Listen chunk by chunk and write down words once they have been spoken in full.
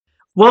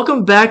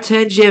Welcome back to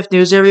NGF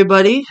News,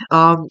 everybody.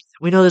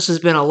 We know this has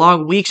been a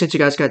long week since you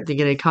guys got to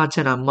get any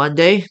content on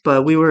Monday,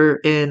 but we were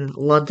in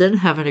London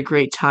having a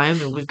great time,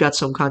 and we've got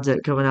some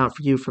content coming out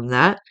for you from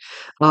that.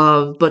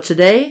 But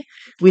today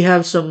we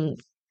have some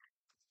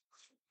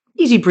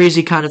easy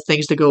breezy kind of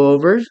things to go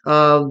over.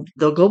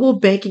 The global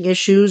banking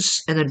issues,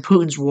 and then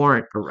Putin's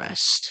warrant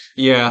arrest.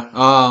 Yeah,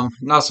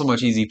 not so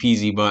much easy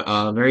peasy, but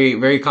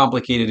very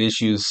complicated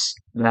issues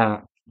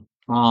that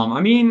I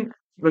mean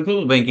the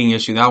global banking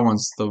issue, that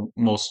one's the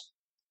most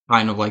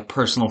kind of like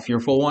personal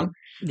fearful one.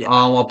 Yeah,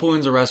 While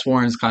Putin's arrest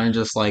warrant is kind of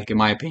just like, in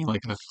my opinion, like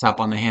a tap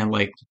on the hand,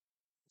 like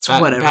it's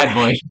whatever. bad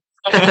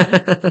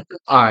boy.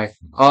 All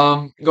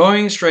right.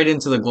 Going straight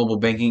into the global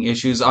banking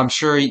issues, I'm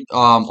sure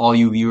all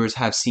you viewers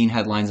have seen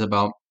headlines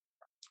about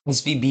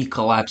SVB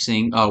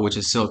collapsing, which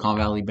is Silicon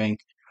Valley Bank.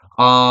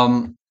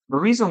 The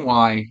reason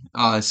why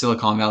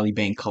Silicon Valley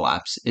Bank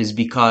collapsed is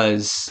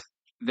because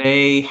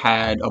they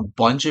had a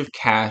bunch of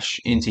cash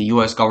into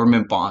U.S.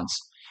 government bonds.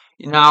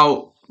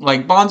 Now,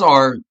 like bonds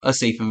are a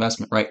safe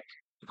investment, right?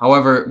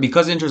 However,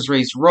 because interest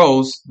rates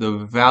rose,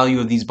 the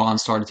value of these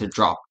bonds started to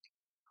drop.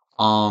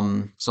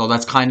 So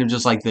that's kind of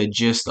just like the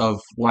gist of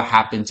what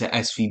happened to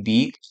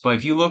SVB. But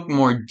if you look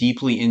more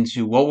deeply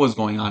into what was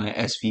going on at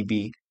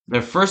SVB,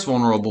 their first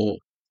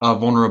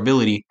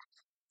vulnerability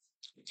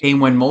came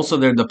when most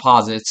of their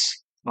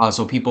deposits,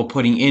 so people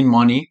putting in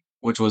money,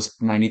 which was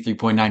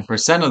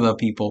 93.9% of the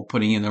people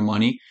putting in their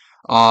money,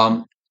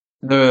 um,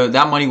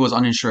 that money was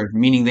uninsured,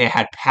 meaning they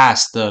had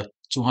passed the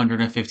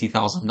 $250,000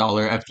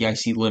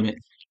 FDIC limit.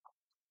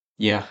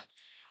 Yeah.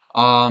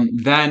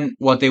 Then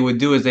what they would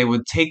do is they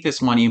would take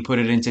this money and put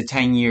it into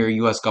 10-year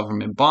US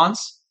government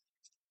bonds.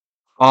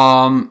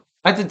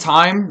 At the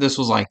time, this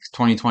was like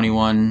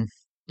 2021,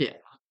 Yeah,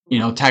 you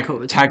know,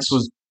 COVID tax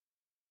times.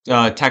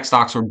 was tech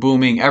stocks were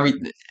booming.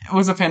 It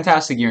was a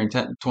fantastic year in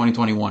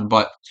 2021.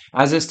 But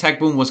as this tech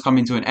boom was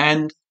coming to an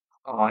end,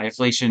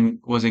 inflation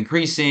was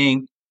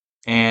increasing,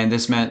 and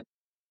this meant,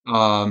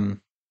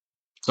 um,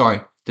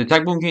 sorry, the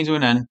tech boom came to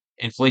an end.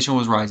 Inflation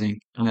was rising,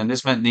 and then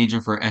this meant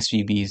danger for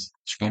SVB's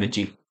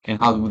strategy and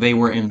how they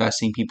were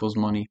investing people's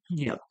money.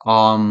 Yep.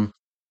 Um,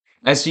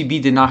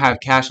 SVB did not have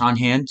cash on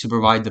hand to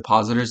provide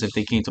depositors if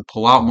they came to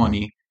pull out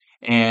money.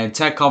 And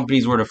tech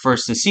companies were the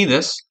first to see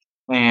this,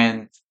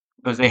 and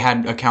because they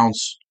had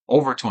accounts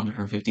over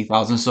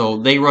 250,000, so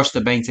they rushed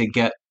the bank to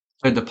get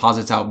their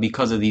deposits out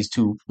because of these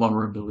two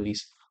vulnerabilities.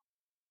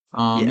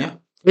 Yeah, Yeah.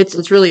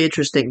 it's really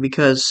interesting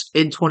because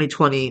in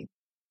 2020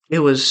 it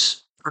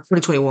was or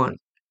 2021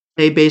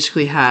 they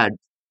basically had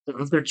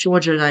of their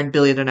 209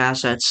 billion in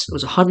assets, it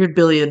was 100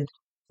 billion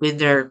in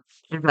their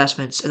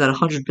investments and then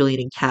 100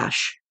 billion in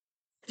cash.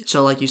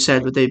 So, like you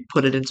said, they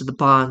put it into the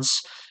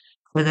bonds,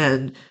 and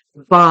then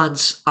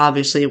bonds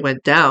obviously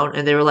went down,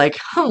 and they were like,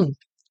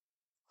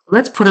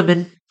 let's put them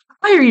in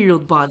higher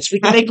yield bonds. We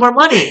can make more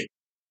money.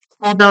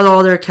 Pulled out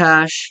all their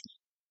cash,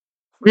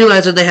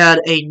 realized that they had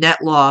a net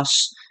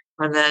loss,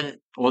 and then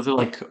Was it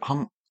like a it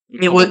couple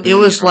was it billion,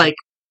 was right? like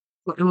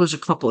it was a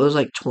couple. It was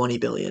like 20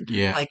 billion,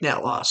 Yeah. like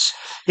net loss.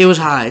 It was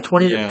high,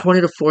 20 to Yeah. 20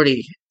 to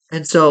 40.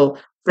 And so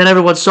then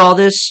everyone saw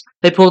this.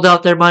 They pulled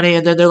out their money,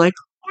 and then they're like,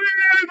 "Where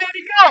did everybody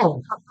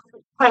go?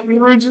 Like, we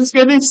were just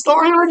getting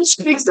started. We were just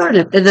getting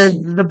started." And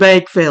then the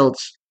bank failed.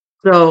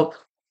 So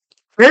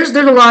there's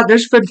a lot.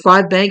 There's been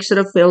 5 banks that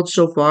have failed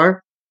so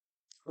far.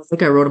 I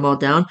think I wrote them all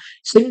down.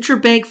 Signature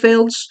Bank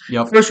failed.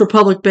 Yep. First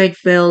Republic Bank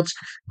failed.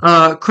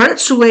 Credit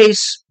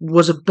Suisse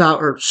was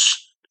about, or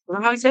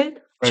how you say it?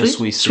 Credit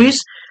Suisse? Suisse, yeah.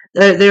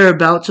 Suisse? They were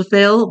about to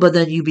fail, but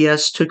then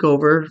UBS took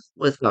over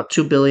with about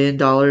 $2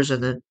 billion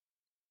and then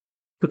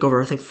took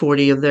over, I think,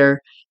 40 of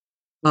their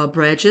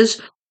branches.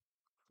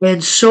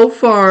 And so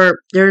far,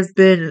 there have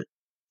been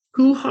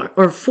 200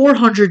 or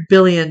 $400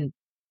 billion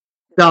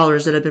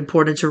that have been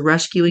poured into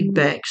rescuing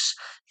banks.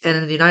 And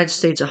in the United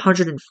States,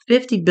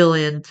 150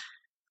 billion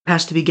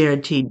has to be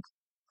guaranteed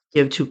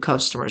give to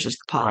customers as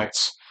Right.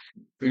 deposits.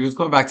 Just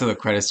going back to the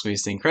Credit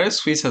Suisse thing, Credit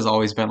Suisse has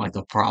always been like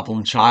the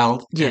problem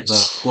child in the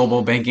Yes.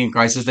 global banking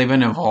crisis. They've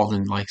been involved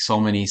in like so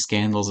many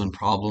scandals and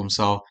problems.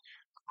 So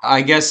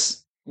I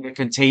guess the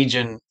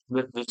contagion,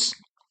 this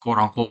quote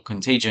unquote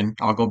contagion,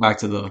 I'll go back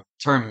to the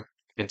term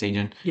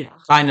contagion, Yeah.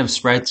 kind of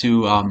spread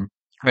to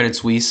Credit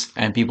Suisse,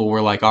 and people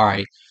were like, all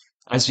right,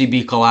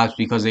 SVB collapsed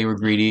because they were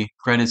greedy.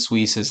 Credit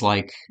Suisse is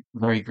like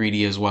very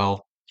greedy as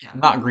well. Yeah.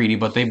 Not greedy,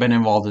 but they've been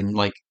involved in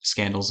like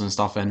scandals and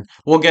stuff, and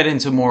we'll get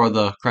into more of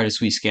the Credit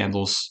Suisse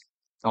scandals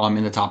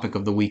in the topic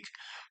of the week.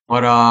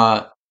 But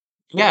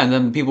yeah, and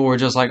then people were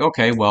just like,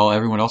 okay, well,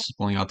 everyone else is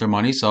pulling out their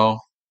money, so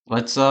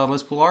let's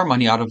pull our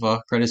money out of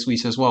Credit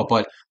Suisse as well.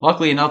 But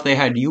luckily enough, they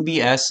had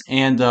UBS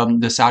and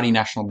the Saudi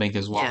National Bank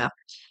as well. Yeah.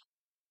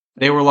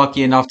 They were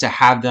lucky enough to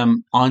have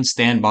them on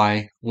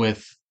standby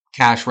with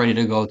cash ready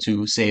to go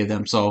to save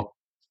them. So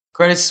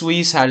Credit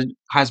Suisse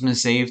has been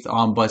saved,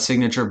 but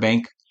Signature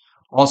Bank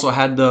also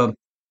had the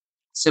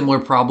similar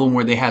problem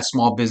where they had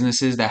small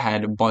businesses that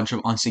had a bunch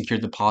of unsecured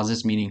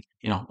deposits, meaning,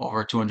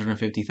 over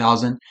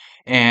 250,000.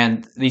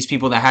 And these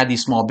people that had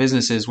these small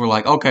businesses were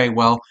like, okay,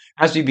 well,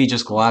 SVB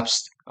just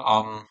collapsed.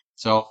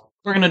 So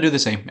we're gonna do the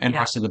same, and Yeah.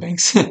 rest of the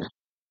banks.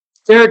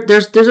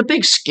 There's a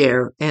big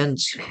scare, and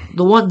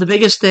the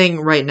biggest thing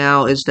right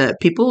now is that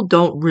people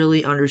don't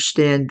really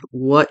understand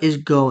what is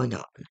going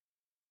on.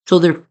 So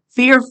they're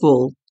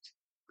fearful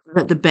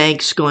that the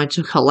bank's going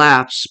to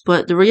collapse,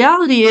 but the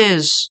reality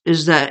is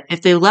that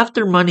if they left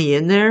their money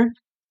in there,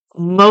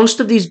 most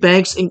of these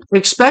banks,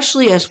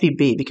 especially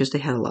SVB, because they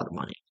had a lot of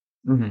money,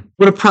 Hmm.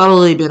 would have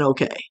probably been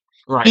okay,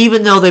 Right.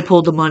 even though they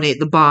pulled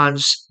the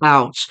bonds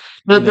out.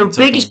 But And the then took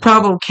biggest them out.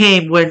 problem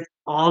came when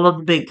all of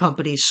the big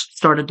companies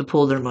started to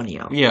pull their money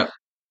out. Yeah.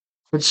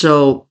 And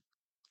so,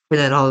 and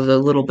then all of the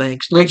little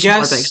banks, I little smaller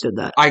banks guess did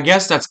that. I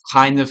guess that's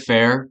kind of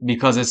fair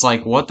because it's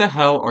like, what the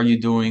hell are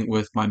you doing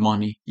with my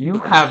money? You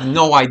have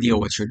no idea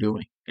what you're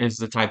doing, is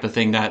the type of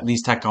thing that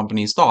these tech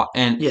companies thought.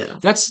 And Yeah,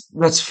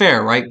 that's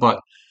fair, right? But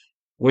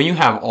when you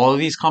have all of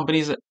these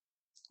companies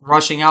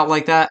rushing out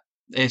like that,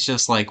 it's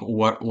just like,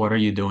 what are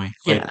you doing?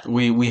 Like yeah.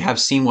 we have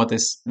seen what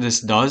this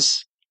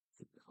does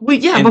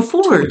Yeah, in two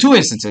before. two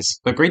instances,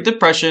 the Great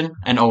Depression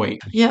and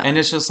 '08. Yeah, And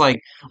it's just like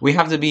we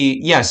have to be,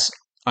 yes,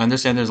 I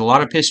understand there's a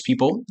lot of pissed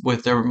people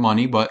with their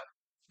money, but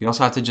we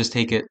also have to just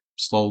take it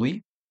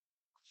slowly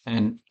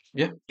and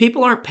yeah.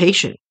 people aren't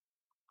patient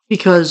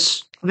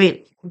because, I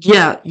mean,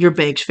 yeah, your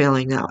bank's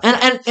failing now.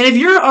 And if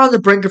you're on the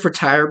brink of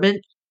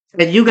retirement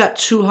and you got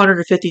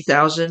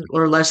 250,000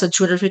 or less than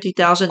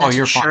 250,000 Oh, that's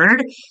you're fine.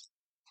 insured,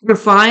 you're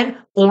fine,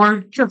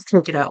 or just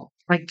take it out.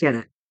 I get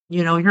it.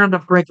 You're on the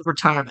brink of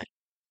retirement.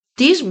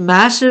 These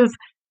massive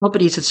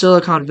companies in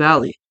Silicon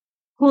Valley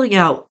pulling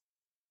out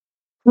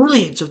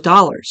billions of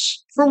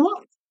dollars for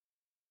what?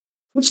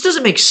 Which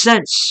doesn't make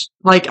sense.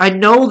 Like, I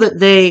know that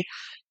they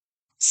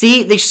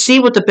see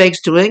what the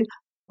bank's doing.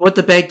 What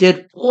the bank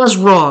did was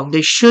wrong.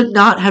 They should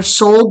not have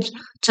sold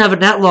to have a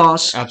net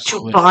loss to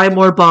Absolutely. buy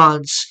more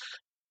bonds.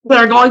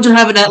 They're going to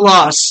have a net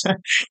loss.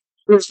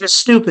 It's just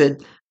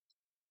stupid.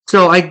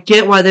 So I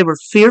get why they were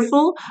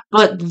fearful,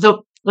 but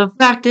the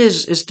fact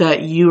is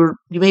that you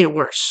made it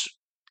worse.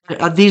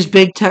 These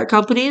big tech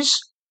companies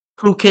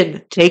who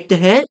can take the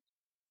hit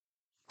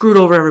screwed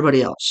over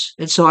everybody else,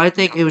 and so I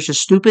think it was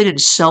just stupid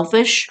and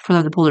selfish for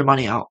them to pull their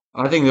money out.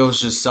 I think there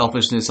was just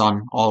selfishness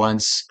on all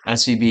ends.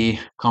 SVB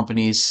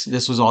companies,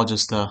 this was all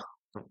just a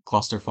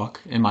clusterfuck,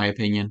 in my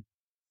opinion.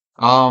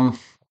 Um,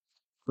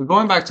 but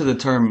going back to the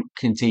term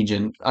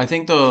contagion, I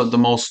think the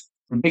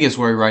biggest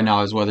worry right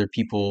now is whether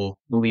people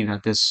believe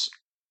that this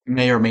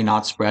may or may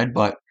not spread.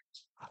 But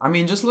I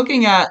mean, just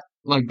looking at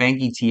like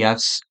bank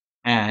ETFs,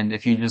 and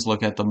if you just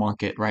look at the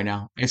market right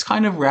now, it's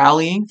kind of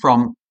rallying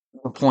from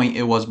the point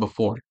it was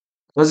before.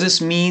 Does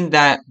this mean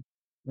that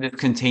the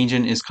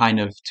contagion is kind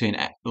of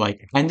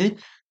like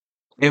ended?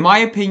 In my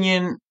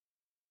opinion,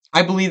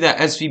 I believe that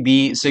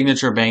SVB,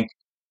 Signature Bank,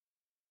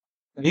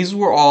 these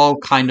were all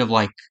kind of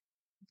like,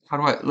 how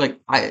do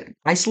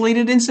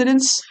isolated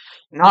incidents?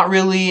 Not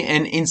really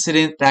an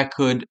incident that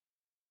could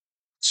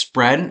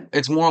spread.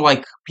 It's more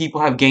like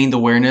people have gained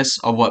awareness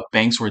of what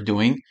banks were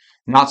doing,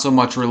 not so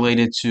much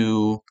related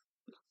to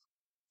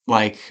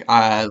like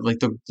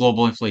the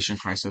global inflation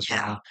crisis right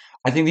Yeah, now.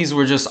 I think these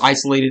were just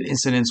isolated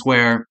incidents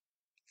where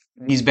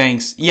these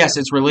banks, yes,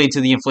 it's related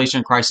to the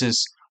inflation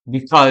crisis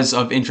because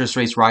of interest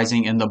rates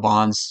rising and the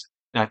bonds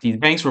that these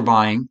banks were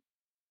buying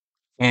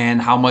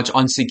and how much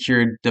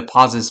unsecured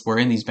deposits were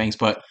in these banks.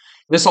 But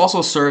this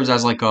also serves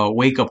as like a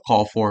wake up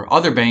call for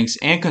other banks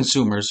and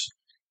consumers,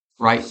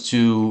 right,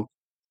 to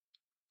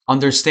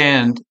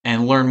understand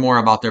and learn more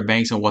about their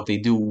banks and what they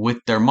do with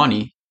their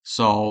money.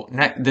 So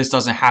this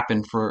doesn't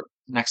happen for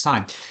next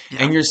time.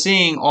 yeah, And you're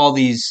seeing all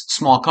these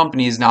small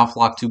companies now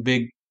flock to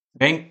big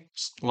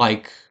banks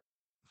like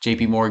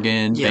JP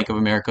Morgan, yep, Bank of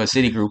America,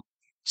 Citigroup.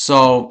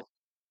 So,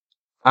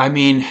 I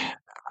mean,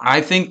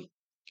 I think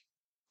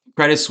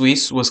Credit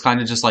Suisse was kind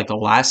of just like the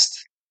last,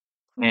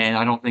 and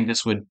I don't think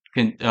this would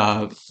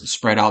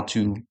spread out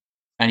to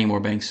any more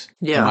banks,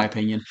 in yeah. my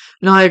opinion.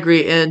 No, I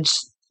agree, and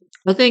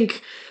I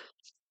think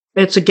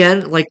it's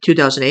again like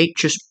 2008,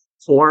 just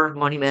poor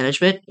money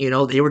management.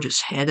 They were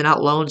just handing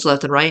out loans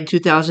left and right in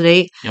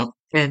 2008, Yep.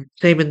 and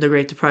same in the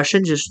Great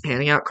Depression, just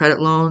handing out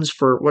credit loans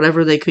for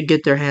whatever they could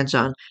get their hands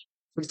on.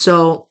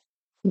 So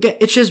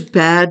it's just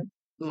bad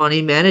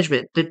money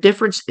management. The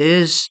difference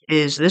is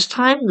this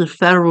time the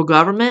federal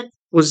government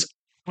was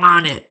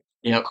on it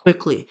Yep.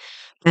 quickly.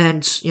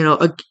 And,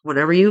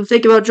 whatever you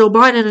think about Joe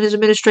Biden and his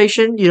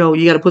administration,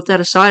 you got to put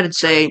that aside and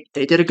say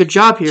they did a good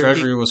job here.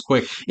 Treasury was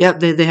quick. Yeah,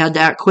 they had to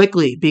act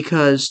quickly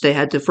because they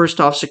had to first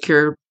off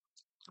secure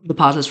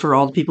deposits for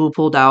all the people who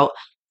pulled out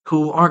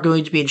who aren't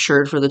going to be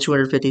insured for the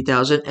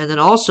 250,000, and then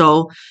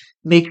also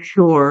make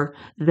sure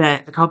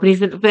that the companies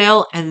didn't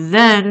fail, and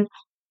then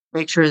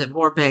make sure that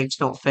more banks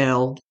don't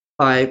fail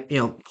by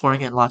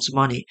pouring in lots of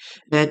money.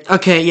 And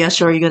okay,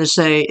 yes, are you going to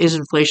say is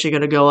inflation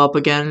going to go up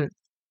again?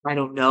 I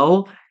don't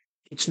know.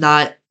 It's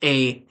not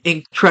a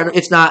incredible.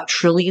 It's not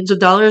trillions of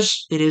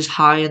dollars. It is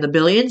high in the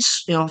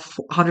billions.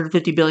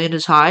 150 billion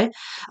is high.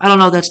 I don't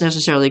know if that's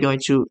necessarily going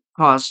to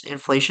cause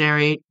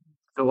inflationary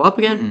to go up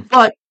again, Mm-mm.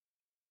 but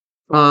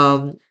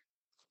um,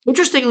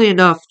 interestingly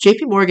enough,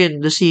 J.P. Morgan,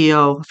 the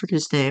CEO, I forget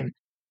his name,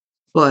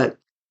 but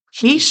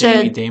He Jamie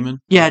said, Damon.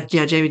 yeah,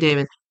 Jamie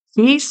Dimon.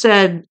 He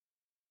said,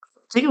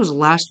 I think it was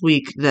last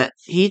week, that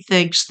he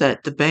thinks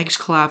that the banks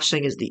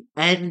collapsing is the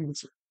end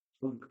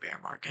of the bear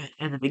market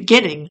and the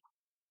beginning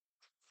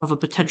of a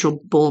potential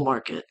bull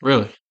market.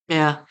 Really?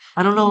 Yeah,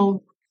 I don't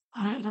know.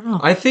 I don't know.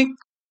 I think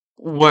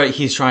what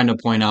he's trying to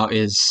point out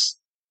is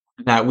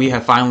that we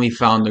have finally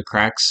found the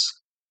cracks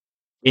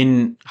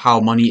in how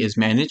money is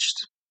managed.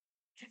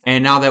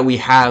 And now that we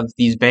have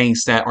these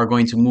banks that are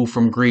going to move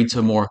from greed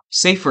to more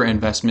safer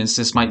investments,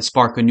 this might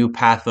spark a new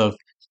path of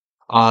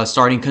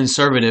starting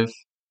conservative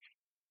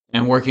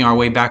and working our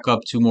way back up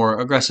to more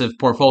aggressive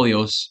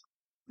portfolios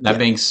that Yeah,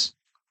 banks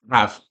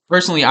have.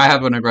 Personally, I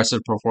have an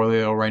aggressive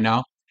portfolio right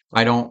now.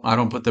 I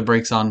don't put the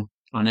brakes on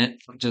it,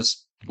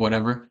 just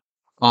whatever.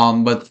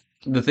 But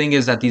the thing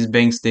is that these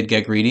banks did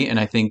get greedy, and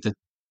I think that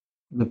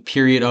the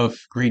period of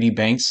greedy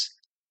banks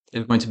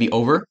is going to be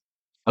over.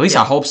 At least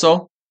yeah, I hope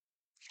so,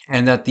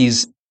 and that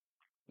these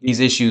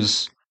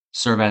issues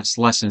serve as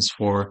lessons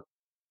for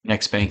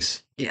next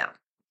banks. yeah.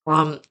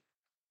 Um,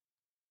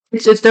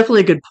 it's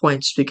definitely good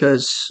points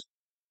because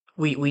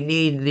we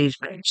need these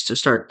banks to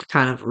start to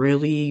kind of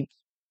really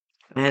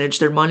manage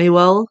their money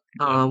well,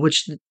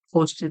 which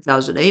post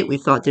 2008 we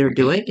thought they were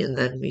doing, and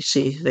then we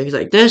see things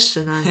like this,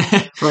 and then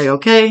we're like,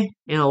 okay,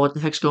 what the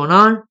heck's going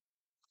on?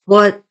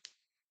 But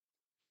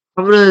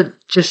I'm gonna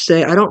just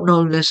say I don't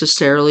know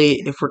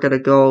necessarily if we're gonna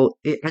go.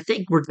 I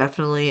think we're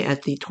definitely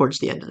at the towards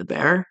the end of the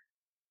bear.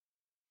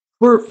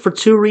 For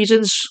two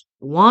reasons.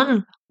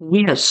 One,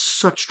 we have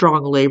such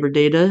strong labor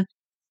data.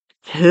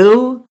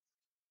 Two,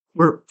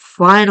 we're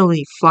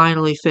finally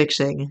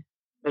fixing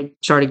and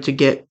starting to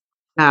get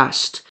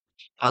past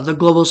the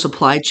global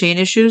supply chain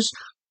issues,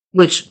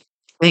 which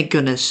thank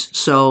goodness.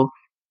 So,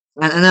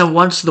 and then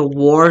once the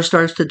war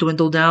starts to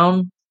dwindle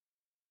down,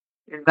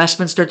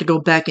 investments start to go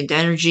back into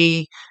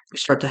energy. We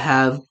start to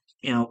have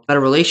better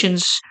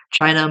relations.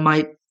 China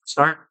might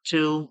start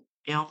to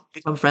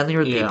become friendlier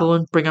with Yeah. people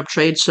and bring up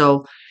trade.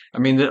 So I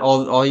mean,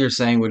 all you're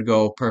saying would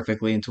go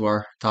perfectly into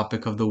our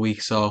topic of the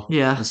week. So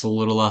yeah, just a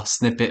little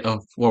snippet of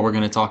what we're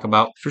going to talk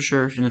about for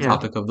sure. in the Yeah,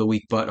 topic of the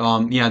week. But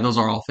yeah, those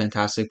are all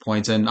fantastic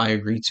points, and I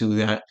agree too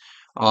that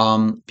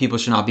people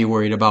should not be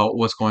worried about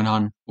what's going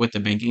on with the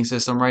banking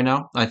system right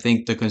now. I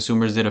think the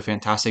consumers did a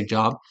fantastic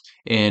job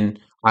in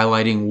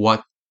highlighting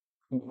what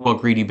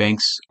greedy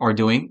banks are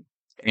doing,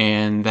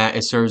 and that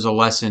it serves a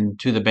lesson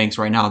to the banks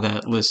right now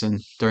that listen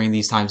during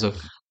these times of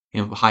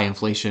high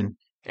inflation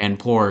and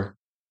poor,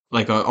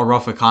 like a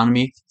rough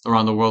economy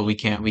around the world. We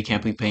can't be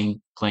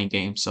playing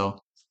games. So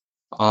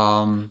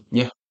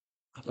yeah,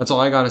 that's all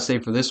I gotta say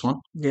for this one.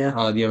 yeah,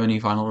 Do you have any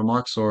final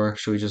remarks, or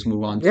should we just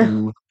move on yeah.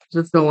 to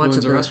Let's go on to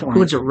Bruins the arrest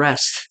warrant? Putin's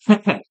arrest.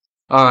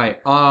 All right.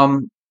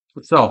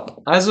 So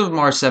as of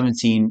March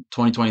 17,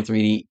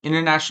 2023, the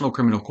International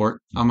Criminal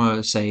Court, I'm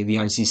gonna say the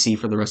ICC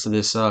for the rest of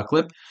this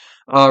clip,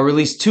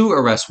 released two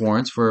arrest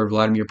warrants for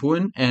Vladimir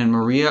Putin and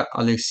Maria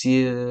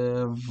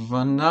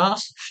Alexeyevna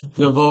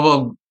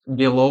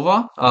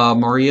Belova.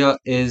 Maria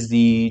is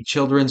the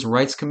Children's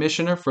Rights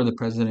Commissioner for the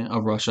President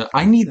of Russia.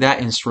 I need that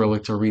in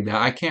Cyrillic to read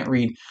that. I can't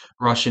read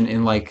Russian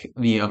in like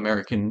the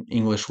American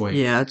English way.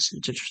 Yeah, it's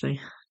interesting.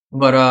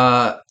 But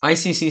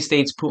ICC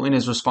states Putin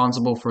is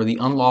responsible for the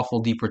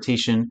unlawful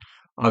deportation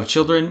of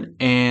children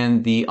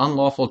and the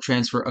unlawful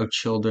transfer of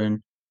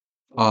children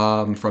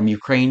from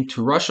Ukraine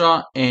to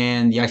Russia.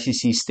 And the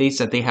ICC states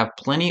that they have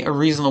plenty of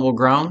reasonable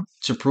ground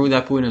to prove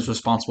that Putin is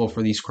responsible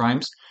for these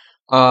crimes.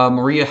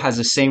 Maria has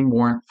the same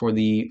warrant for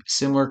the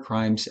similar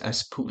crimes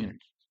as Putin.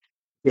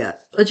 Yeah.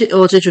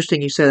 Well, it's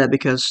interesting you say that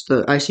because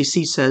the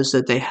ICC says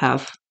that they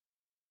have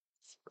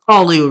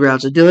all legal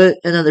grounds to do it,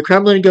 and then the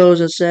Kremlin goes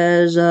and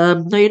says,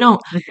 "No, you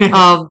don't."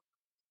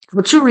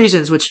 For two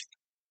reasons, which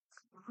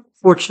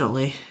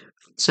fortunately,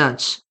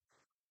 sense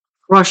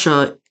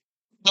Russia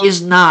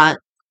is not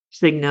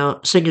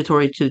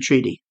signatory to the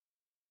treaty,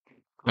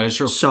 That is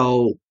true.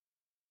 so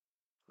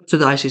to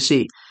the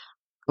ICC.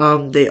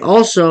 They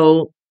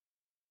also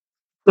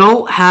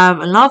don't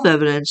have enough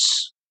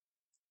evidence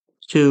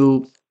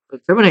to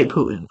incriminate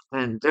Putin,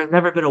 and there's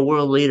never been a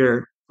world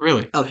leader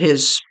Really? of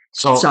his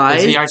So is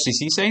size. the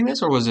ICC saying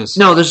this, or was this?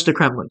 No, this is the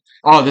Kremlin.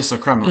 Oh, this is the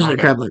Kremlin. This is the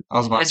Okay, Kremlin. I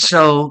was about And to say.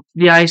 so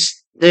the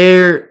ice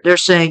they're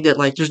saying that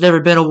like there's never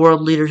been a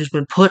world leader who's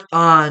been put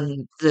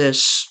on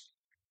this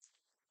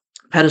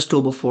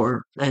pedestal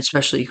before, and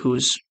especially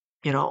who's,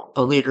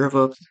 a leader of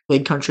a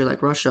big country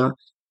like Russia.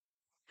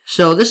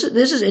 So this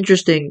is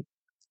interesting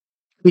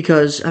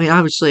because I mean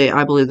obviously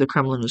I believe the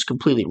Kremlin is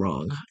completely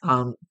wrong.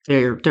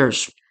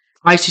 There's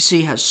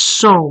ICC has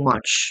so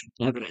much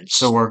evidence.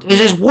 So we're It's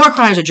just war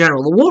crimes in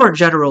general. The war in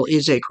general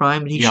is a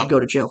crime, and he should yep. go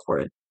to jail for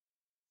it.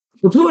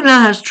 But Putin now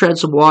has to tread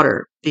some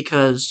water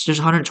because there's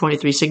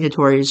 123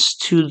 signatories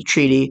to the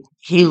treaty.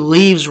 He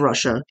leaves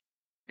Russia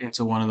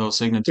Into one of those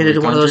get signatory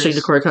into one of those countries.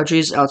 signatory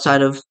countries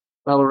outside of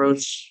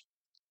Belarus,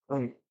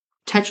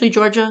 potentially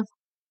Georgia.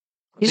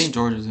 I think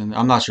Georgia's in there.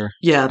 I'm not sure.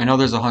 Yeah, I know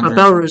there's a hundred.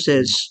 Belarus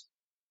is.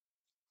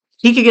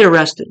 He could get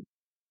arrested,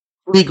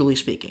 legally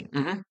speaking.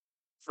 Mm-hmm.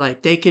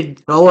 Like they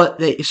could go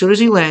as soon as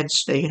he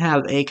lands, they can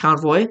have a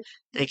convoy.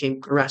 they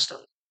can arrest him.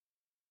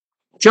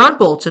 John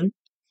Bolton,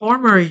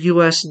 former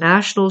U.S.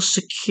 National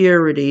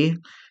Security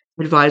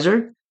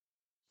Advisor,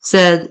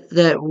 said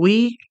that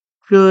we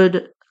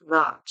should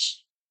not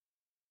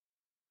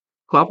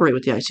cooperate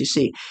with the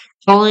ICC,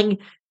 calling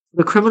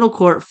the criminal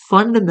court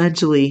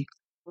fundamentally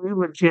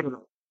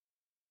illegitimate,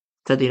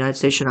 that the United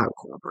States should not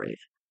cooperate.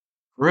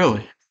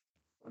 Really?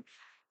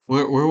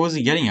 Where was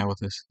he getting at with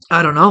this?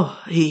 I don't know.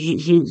 He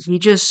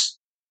just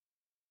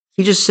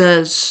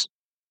says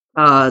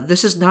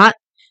this is not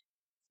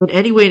in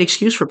any way an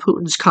excuse for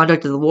Putin's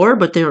conduct of the war,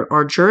 but there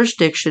are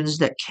jurisdictions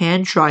that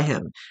can try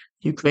him,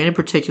 Ukraine in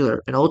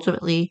particular, and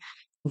ultimately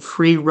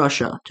free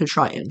Russia to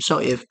try him. So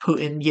if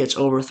Putin gets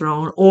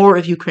overthrown, or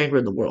if Ukraine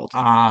win the world,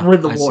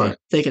 win the I see. war,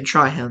 they can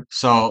try him.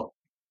 So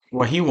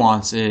what he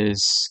wants is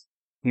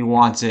he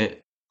wants it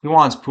he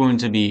wants Putin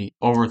to be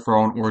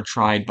overthrown or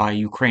tried by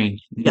Ukraine,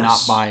 not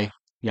Yes, by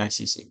the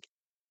ICC.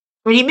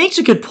 and he makes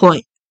a good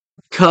point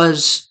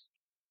because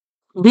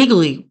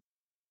legally,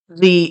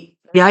 the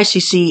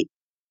ICC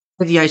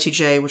and the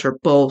ICJ, which are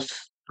both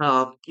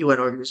UN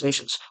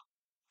organizations,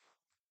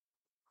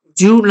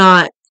 do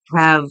not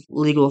have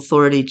legal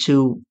authority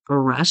to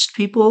arrest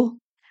people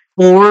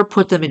or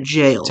put them in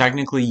jail.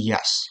 Technically,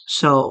 yes.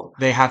 So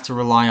They have to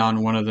rely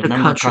on one of the the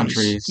member countries,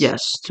 countries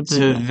yes, to put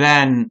to them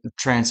then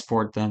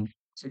transport them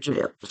to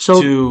jail.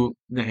 So to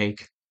The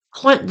Hague.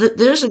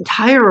 there's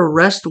entire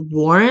arrest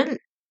warrant.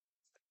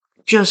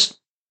 Just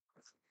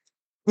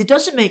it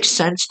doesn't make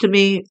sense to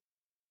me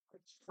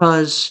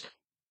because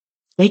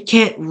they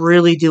can't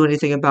really do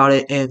anything about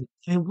it.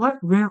 And what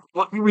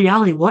in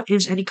reality, what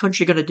is any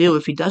country going to do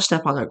if he does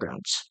step on their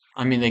grounds?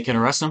 I mean, they can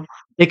arrest him.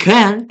 They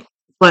can,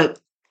 but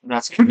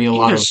That's going to be a you're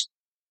lot of, just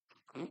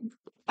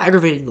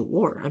aggravating the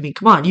war. I mean,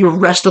 come on, you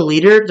arrest a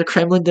leader, the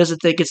Kremlin doesn't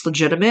think it's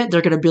legitimate.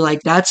 They're going to be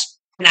like, that's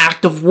an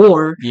act of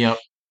war. yep.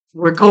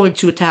 We're going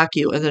to attack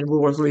you, and then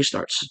World War III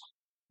starts.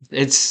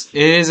 It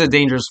is a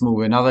dangerous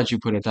move, and now that you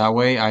put it that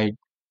way,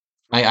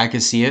 I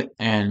can see it.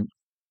 And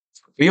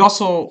we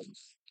also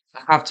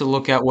have to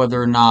look at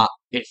whether or not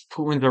if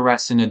Putin's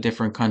arrest in a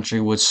different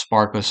country would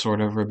spark a sort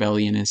of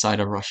rebellion inside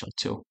of Russia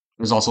too.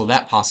 There's also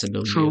that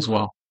possibility True. as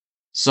well.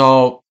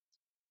 So,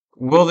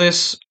 will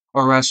this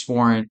arrest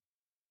warrant,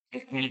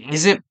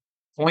 is it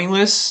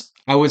pointless?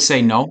 I would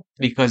say no,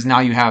 because now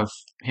you have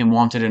him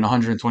wanted in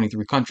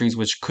 123 countries,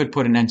 which could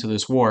put an end to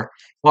this war.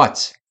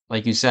 But,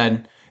 like you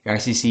said, the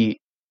ICC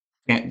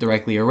can't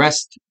directly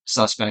arrest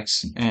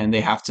suspects, and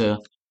they have to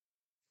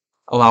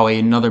allow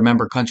another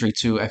member country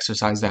to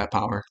exercise that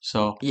power.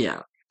 So,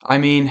 Yeah. I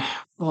mean,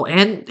 Well,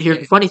 and here's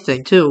the funny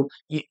thing too: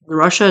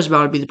 Russia is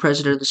about to be the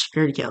president of the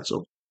Security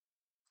Council.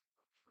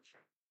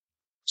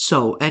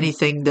 So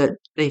anything that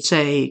they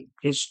say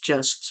is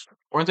just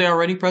weren't they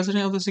already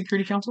president of the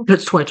Security Council?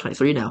 it's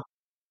 2023 now.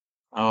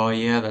 Oh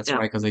yeah, that's Yeah,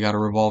 right, because they got a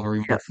revolve every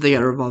yeah, month. they got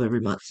to revolve every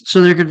month.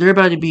 So they're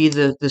about to be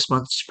this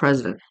month's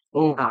president.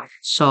 Oh,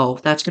 So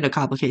that's going to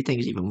complicate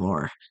things even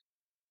more.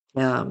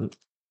 Um,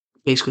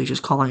 Basically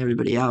just calling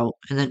everybody out,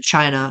 and then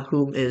China,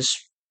 who is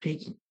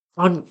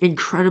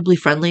incredibly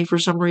friendly for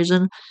some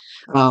reason.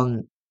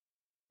 Um,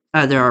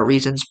 there are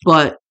reasons,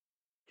 but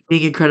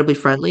being incredibly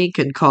friendly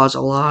can cause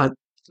a lot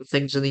of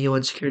things in the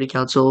UN Security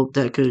Council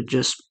that could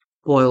just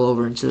boil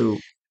over into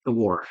the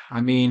war.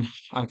 I mean,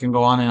 I can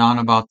go on and on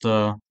about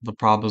the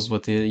problems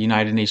with the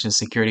United Nations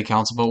Security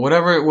Council, but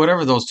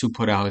whatever those two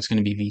put out, it's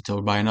going to be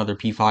vetoed by another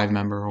P5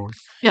 member or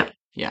Yeah,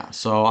 yeah.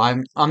 So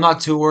I'm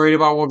not too worried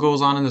about what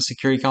goes on in the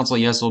Security Council.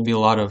 Yes, there'll be a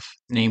lot of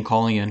name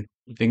calling and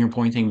finger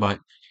pointing, but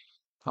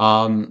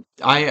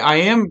I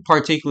am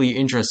particularly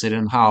interested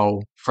in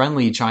how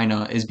friendly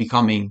China is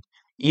becoming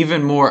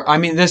even more. I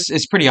mean, this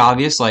is pretty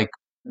obvious, like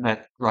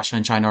that Russia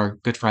and China are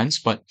good friends,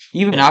 but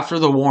even after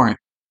the warrant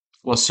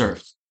was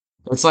served,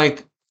 it's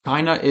like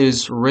China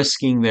is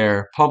risking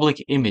their public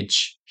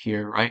image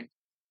here, right?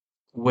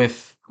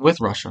 With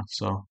Russia,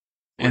 so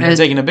and they're and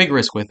taking a big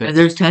risk with it. and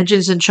there's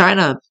tensions in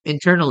China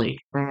internally,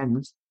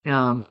 and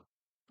um,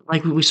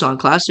 like we saw in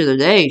class the other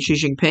day, Xi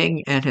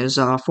Jinping and his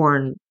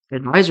foreign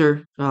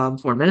advisor,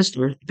 foreign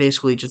minister,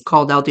 basically just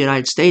called out the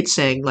United States,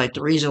 saying like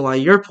the reason why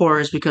you're poor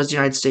is because the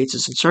United States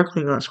is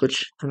encircling us,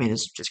 which I mean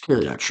is just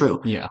clearly not true.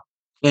 Yeah,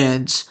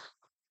 And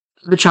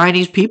the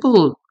Chinese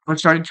people are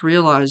starting to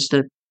realize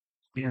that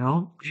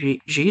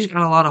Xi's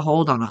got a lot of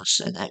hold on us,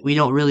 and that we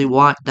don't really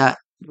want that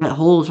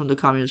hold from the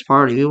Communist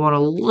Party. We want a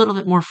little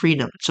bit more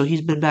freedom. So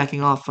he's been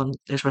backing off on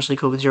especially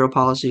COVID zero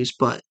policies.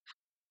 But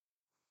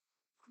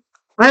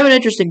I have an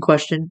interesting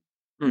question.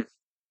 hmm,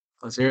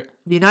 let's hear it.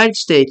 The United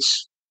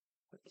States,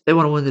 if they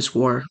want to win this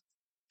war,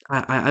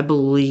 I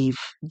believe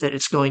that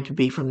it's going to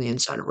be from the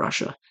inside of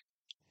Russia.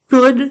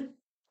 Could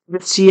the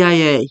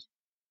CIA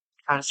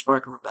kind of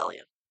spark a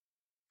rebellion?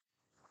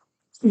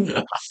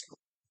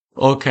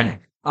 Okay.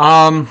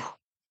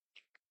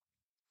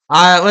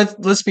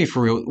 Let's be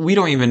for real. We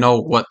don't even know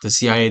what the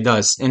CIA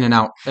does in and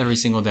out every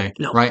single day,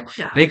 No. right?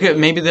 Yeah. They could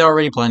maybe they're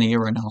already planning it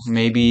right now.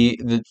 Maybe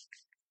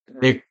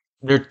they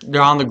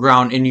they're on the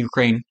ground in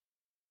Ukraine,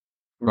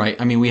 right?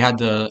 I mean, we had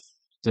the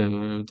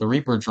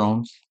Reaper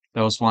drone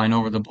that was flying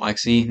over the Black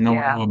Sea. No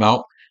one Yeah. knew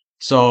about.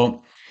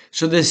 So,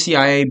 should the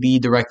CIA be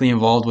directly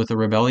involved with the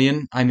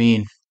rebellion? I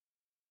mean,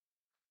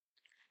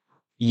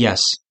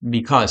 yes,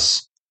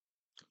 because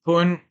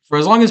Putin, for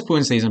as long as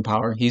Putin stays in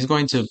power, he's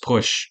going to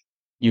push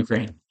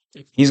Ukraine.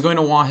 He's going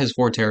to want his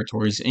four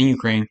territories in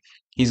Ukraine.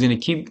 He's going to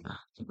keep.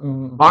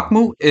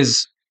 Bakhmut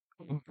is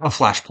a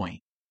flashpoint.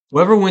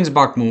 Whoever wins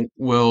Bakhmut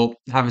will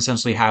have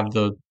essentially have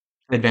the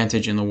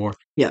advantage in the war.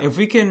 Yeah, If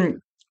we can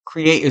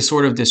create a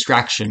sort of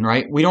distraction,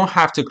 right? We don't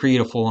have to create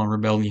a full-on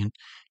rebellion.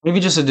 Maybe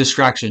just a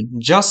distraction,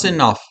 just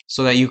enough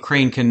so that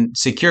Ukraine can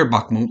secure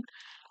Bakhmut.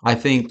 I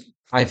think,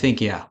 I think,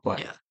 yeah. But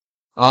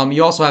yeah,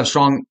 you also have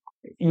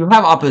you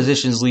have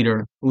opposition's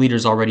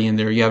leaders already in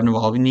there. You have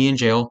Navalny in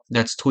jail.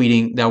 That's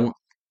tweeting that.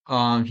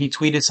 He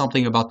tweeted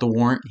something about the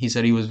warrant. He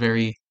said he was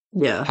very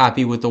yeah.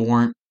 happy with the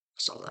warrant.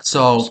 So that was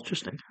So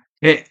interesting.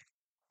 it,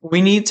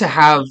 we need to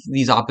have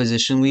these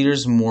opposition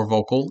leaders more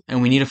vocal,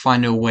 and we need to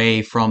find a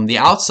way from the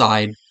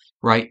outside,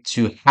 right,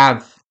 to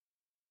have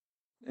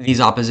these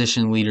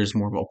opposition leaders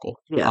more vocal.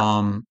 Yeah,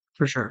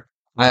 for sure.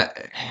 I,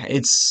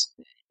 it's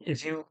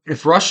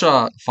if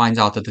Russia finds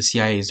out that the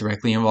CIA is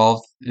directly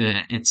involved,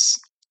 then it's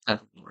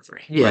War 3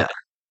 right Yeah, for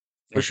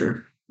there.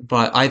 sure.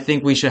 But I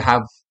think we should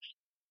have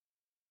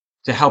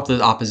to help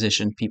the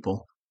opposition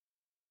people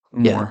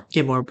Yeah, more.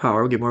 get more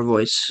power, get more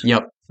voice.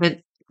 Yep.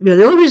 And yeah,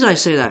 the only reason I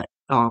say that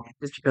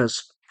is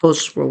because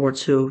post World War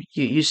II,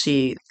 you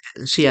see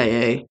the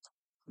CIA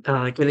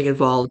getting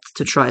involved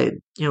to try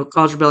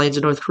cause rebellions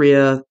in North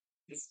Korea,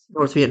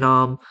 North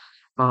Vietnam,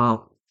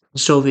 um,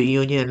 Soviet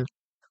Union,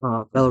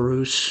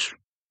 Belarus,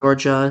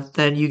 Georgia.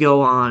 Then you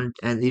go on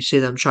and you see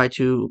them try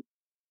to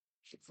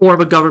form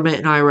a government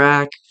in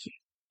Iraq,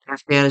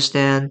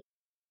 Afghanistan.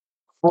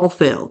 All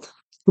failed.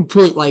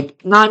 Complete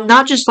like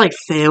not just like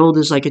failed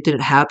as like it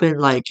didn't happen.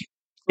 Like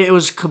it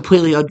was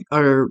completely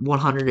utter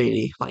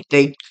 180. Like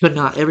they could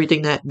not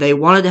everything that they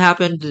wanted to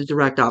happen, the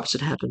direct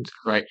opposite happened.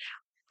 Right.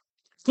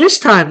 This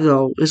time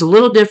though is a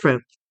little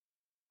different.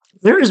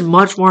 There is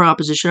much more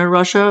opposition in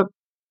Russia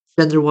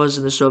than there was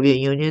in the Soviet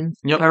Union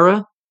Yep.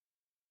 era.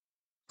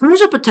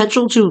 There's a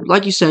potential to,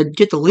 like you said,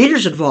 get the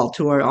leaders involved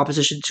who are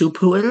opposition to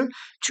Putin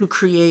to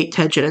create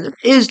tension. And there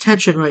is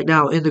tension right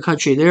now in the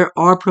country. There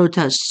are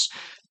protests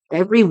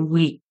every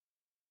week.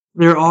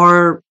 There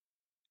are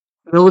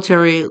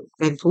military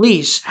and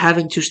police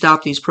having to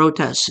stop these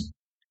protests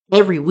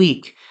every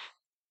week.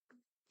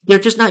 They're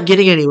just not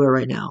getting anywhere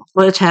right now,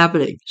 but it's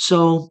happening.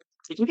 So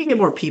if you can get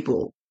more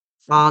people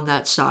on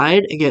that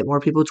side and get more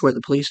people to where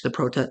the police, the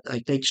protest,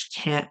 like they just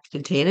can't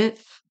contain it,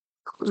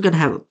 it's gonna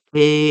have a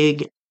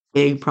big,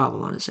 big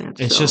problem on its hands.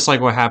 It's So just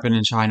like what happened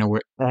in China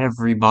where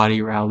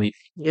everybody rallied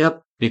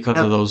yep, because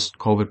of yep, those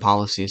COVID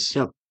policies.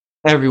 yep.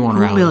 Everyone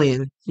Two rallied.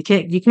 million.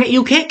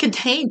 You can't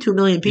contain 2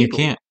 million You people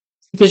can't.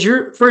 because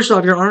you're first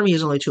off your army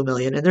is only 2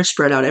 million and they're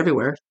spread out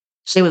everywhere.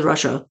 Same with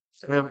Russia,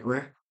 they're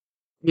everywhere.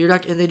 You're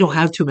not, and they don't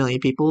have 2 million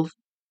people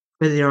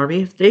in the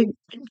army. If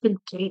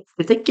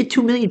they get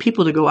 2 million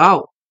people to go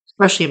out,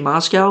 especially in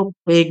Moscow,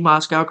 big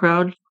Moscow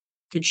crowd,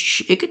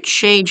 it could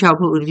change how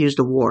Putin views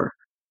the war.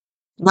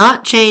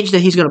 Not change that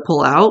he's going to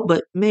pull out,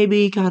 but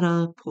maybe kind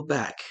of pull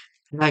back.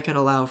 And that can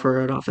allow for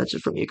an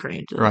offensive from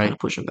Ukraine to kind Right. of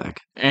push him back.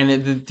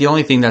 And the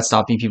only thing that's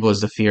stopping people is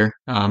the fear.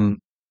 Yeah,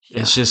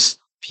 It's just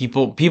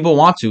people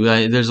want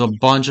to. There's a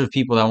bunch of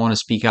people that want to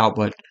speak out,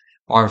 but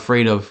are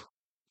afraid of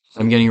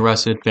them getting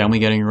arrested, family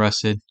getting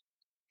arrested.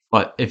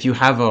 But if you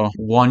have a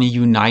one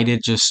united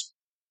just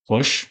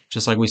push,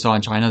 just like we saw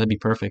in China, that'd be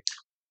perfect.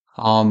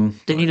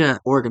 they need to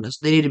organize.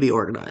 They need to be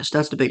organized.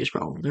 That's the biggest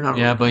problem. They're not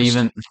Yeah, but organized.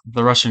 even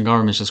the Russian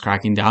government's just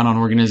cracking down on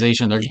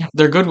organization.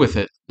 They're good with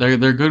it. They're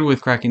good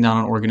with cracking down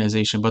on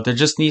organization, but there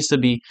just needs to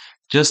be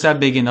just that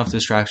big enough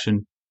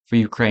distraction for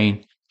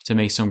Ukraine to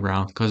make some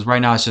ground. Because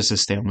right now it's just a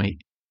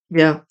stalemate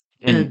Yeah,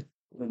 in and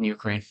in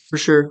Ukraine. for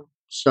sure.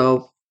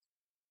 So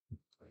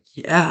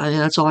yeah, I mean,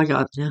 that's all I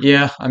got. Yeah,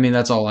 Yeah, I mean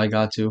that's all I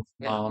got to.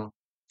 yeah.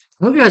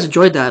 I hope you guys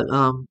enjoyed that.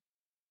 A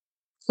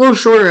little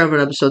shorter of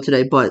an episode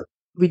today, but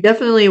we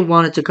definitely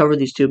wanted to cover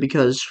these two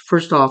because,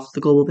 first off,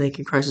 the global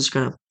banking crisis is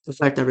going to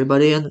affect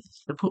everybody, and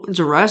the Putin's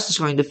arrest is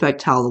going to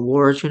affect how the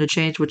war is going to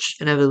change, which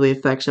inevitably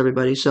affects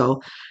everybody.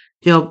 So,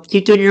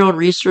 keep doing your own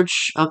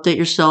research, update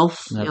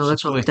yourself. That's what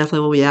Absolutely. definitely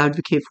what we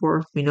advocate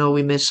for. We know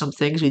we miss some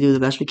things. We do the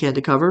best we can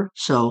to cover.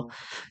 So,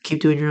 keep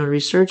doing your own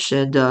research,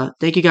 and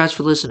thank you guys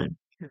for listening.